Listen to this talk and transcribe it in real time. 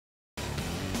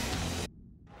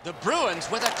The Bruins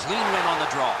with a clean win on the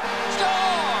draw. Score!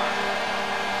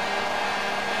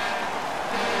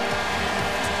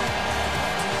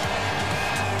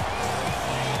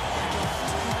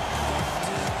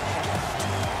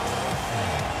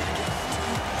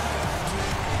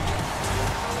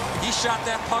 He shot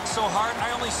that puck so hard,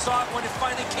 I only saw it when it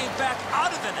finally came back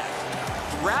out of the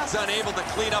net. Rath's unable to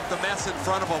clean up the mess in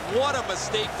front of him. What a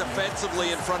mistake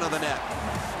defensively in front of the net.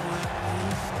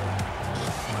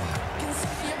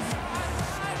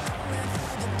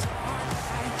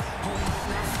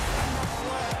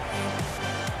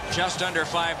 Just under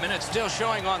 5 minutes still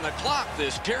showing on the clock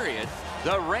this period.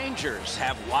 The Rangers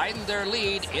have widened their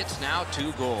lead. It's now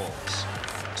 2 goals.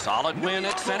 Solid win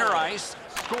at center ice.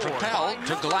 Propelled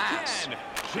to glass.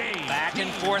 Back and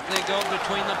forth they go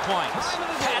between the points.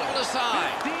 Paddled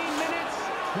aside. 15 minutes,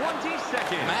 20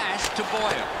 seconds. Mash to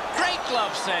Boyle. Great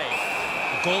glove save.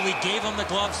 The goalie gave him the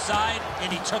glove side,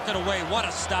 and he took it away. What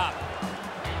a stop.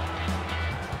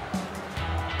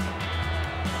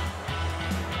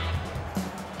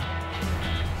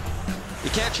 You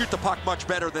can't shoot the puck much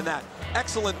better than that.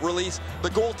 Excellent release. The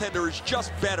goaltender is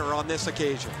just better on this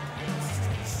occasion.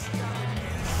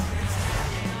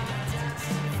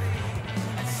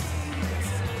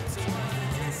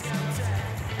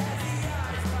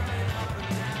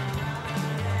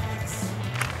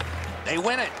 They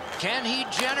win it. Can he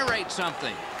generate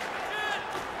something?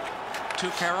 To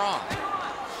Caron.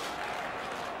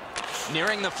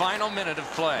 Nearing the final minute of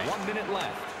play. 1 minute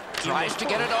left. Tries to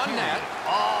get it on net.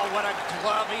 Oh, what a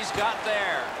glove he's got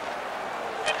there.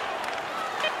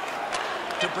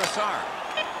 To Brassard.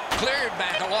 Cleared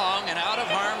back along and out of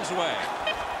harm's way.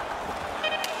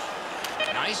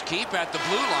 Nice keep at the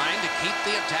blue line to keep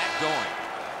the attack going.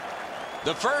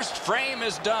 The first frame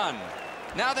is done.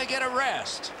 Now they get a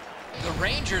rest. The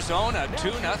Rangers own a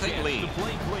 2-0 lead.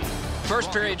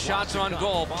 First period shots on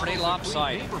goal, pretty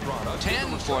lopsided.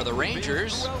 10 for the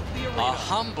Rangers, a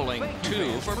humbling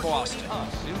 2 for Boston.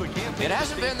 It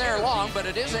hasn't been there long, but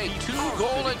it is a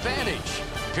 2-goal advantage.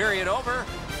 Period over,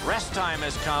 rest time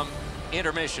has come,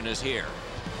 intermission is here.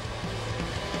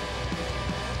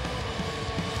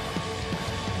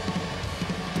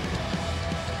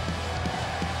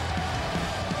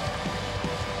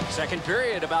 Second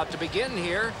period about to begin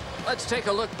here. Let's take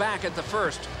a look back at the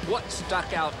first. What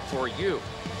stuck out for you?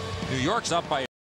 New York's up by